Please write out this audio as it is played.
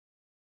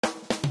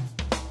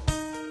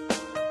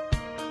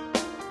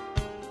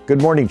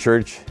Good morning,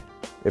 church.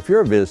 If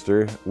you're a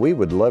visitor, we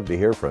would love to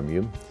hear from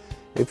you.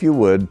 If you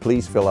would,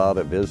 please fill out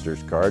a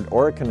visitor's card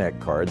or a Connect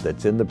card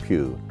that's in the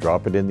pew.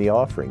 Drop it in the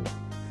offering.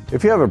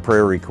 If you have a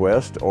prayer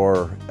request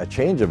or a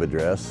change of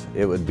address,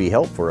 it would be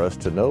helpful for us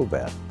to know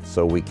that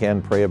so we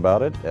can pray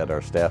about it at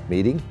our staff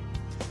meeting.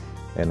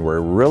 And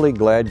we're really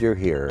glad you're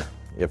here.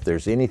 If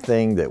there's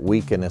anything that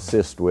we can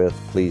assist with,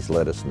 please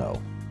let us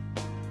know.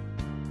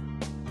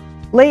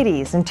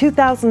 Ladies, in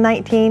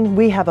 2019,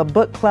 we have a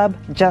book club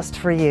just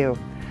for you.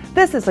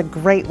 This is a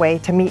great way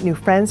to meet new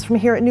friends from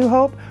here at New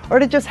Hope or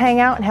to just hang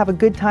out and have a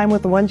good time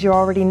with the ones you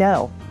already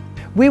know.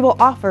 We will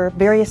offer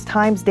various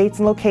times, dates,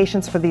 and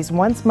locations for these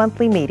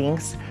once-monthly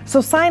meetings, so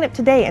sign up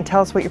today and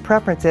tell us what your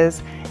preference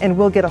is, and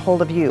we'll get a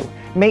hold of you.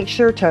 Make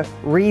sure to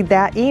read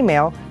that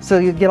email so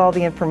you get all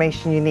the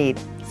information you need.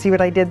 See what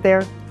I did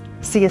there?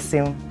 See you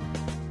soon.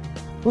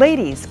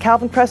 Ladies,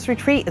 Calvin Crest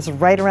Retreat is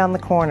right around the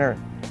corner.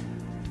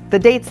 The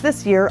dates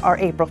this year are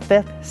April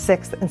 5th,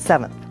 6th, and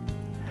 7th.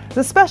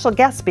 The special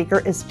guest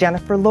speaker is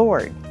Jennifer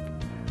Lord.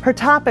 Her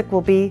topic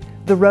will be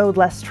The Road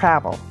Less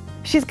Traveled.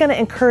 She's going to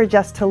encourage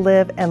us to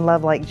live and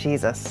love like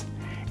Jesus.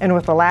 And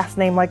with a last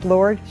name like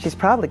Lord, she's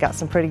probably got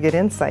some pretty good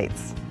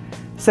insights.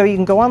 So you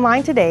can go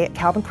online today at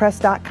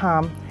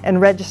calvincrest.com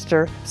and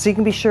register so you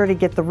can be sure to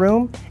get the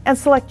room and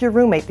select your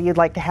roommate that you'd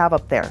like to have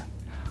up there.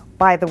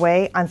 By the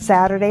way, on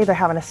Saturday they're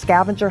having a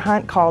scavenger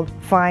hunt called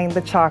Find the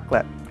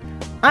Chocolate.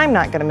 I'm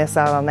not going to miss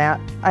out on that.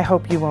 I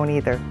hope you won't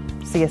either.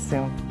 See you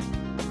soon.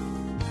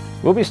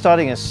 We'll be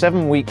starting a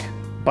 7-week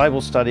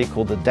Bible study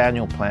called the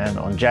Daniel Plan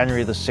on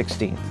January the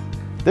 16th.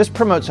 This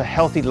promotes a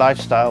healthy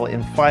lifestyle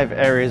in 5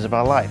 areas of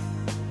our life: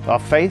 our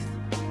faith,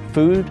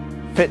 food,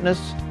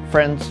 fitness,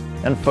 friends,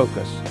 and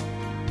focus.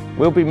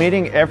 We'll be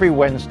meeting every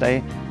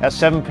Wednesday at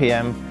 7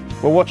 p.m.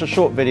 We'll watch a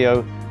short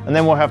video and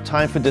then we'll have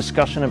time for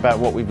discussion about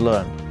what we've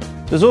learned.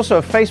 There's also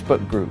a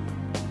Facebook group.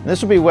 And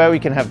this will be where we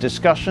can have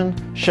discussion,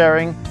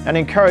 sharing, and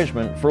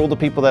encouragement for all the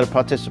people that are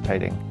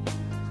participating.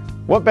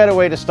 What better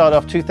way to start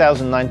off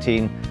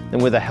 2019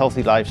 than with a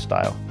healthy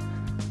lifestyle?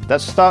 That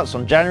starts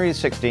on January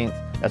 16th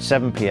at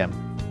 7 p.m.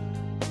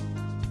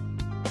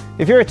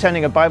 If you're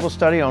attending a Bible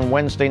study on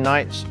Wednesday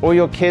nights or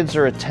your kids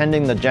are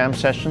attending the jam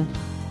session,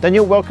 then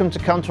you're welcome to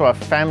come to our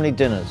family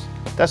dinners.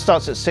 That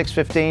starts at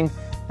 6:15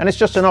 and it's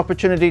just an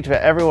opportunity for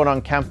everyone on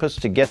campus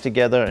to get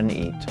together and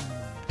eat.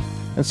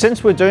 And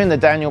since we're doing the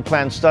Daniel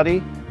Plan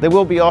study, there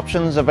will be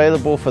options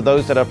available for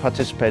those that are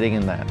participating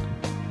in that.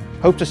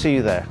 Hope to see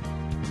you there.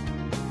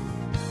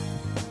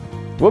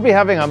 We'll be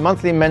having our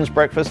monthly men's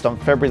breakfast on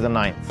February the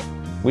 9th.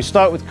 We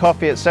start with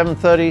coffee at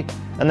 7:30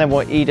 and then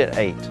we'll eat at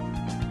 8.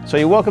 So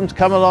you're welcome to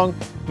come along,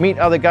 meet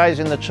other guys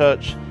in the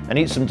church, and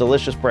eat some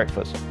delicious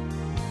breakfast.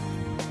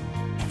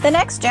 The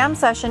next jam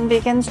session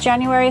begins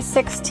January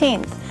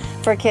 16th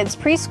for kids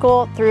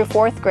preschool through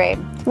 4th grade.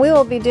 We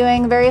will be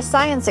doing various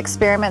science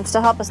experiments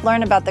to help us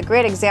learn about the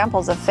great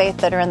examples of faith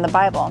that are in the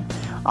Bible.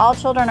 All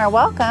children are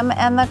welcome,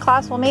 and the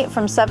class will meet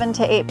from 7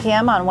 to 8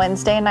 p.m. on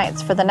Wednesday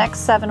nights for the next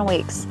 7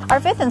 weeks. Our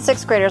 5th and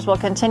 6th graders will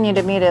continue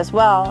to meet as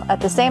well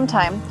at the same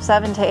time,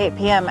 7 to 8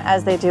 p.m.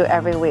 as they do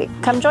every week.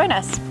 Come join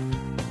us.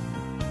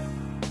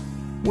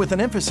 With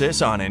an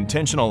emphasis on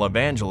intentional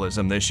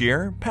evangelism this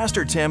year,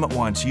 Pastor Tim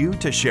wants you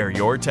to share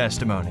your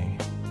testimony.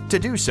 To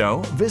do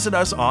so, visit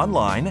us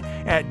online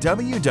at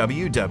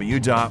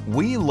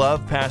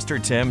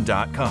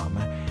www.welovepastortim.com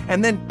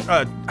and then,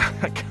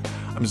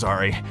 I'm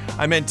sorry,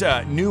 I meant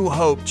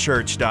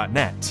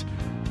newhopechurch.net.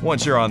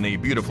 Once you're on the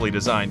beautifully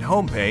designed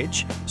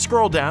homepage,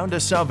 scroll down to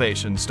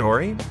Salvation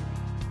Story.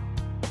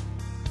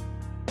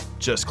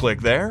 Just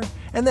click there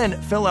and then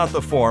fill out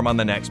the form on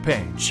the next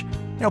page.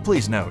 Now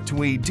please note,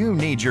 we do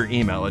need your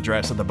email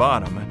address at the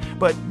bottom,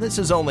 but this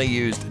is only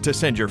used to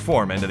send your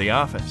form into the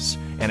office,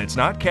 and it's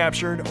not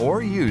captured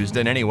or used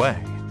in any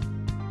way.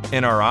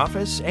 In our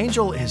office,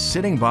 Angel is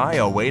sitting by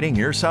awaiting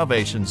your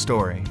salvation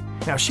story.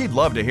 Now she'd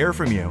love to hear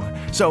from you,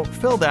 so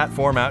fill that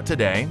form out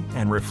today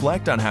and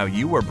reflect on how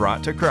you were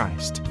brought to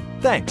Christ.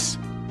 Thanks.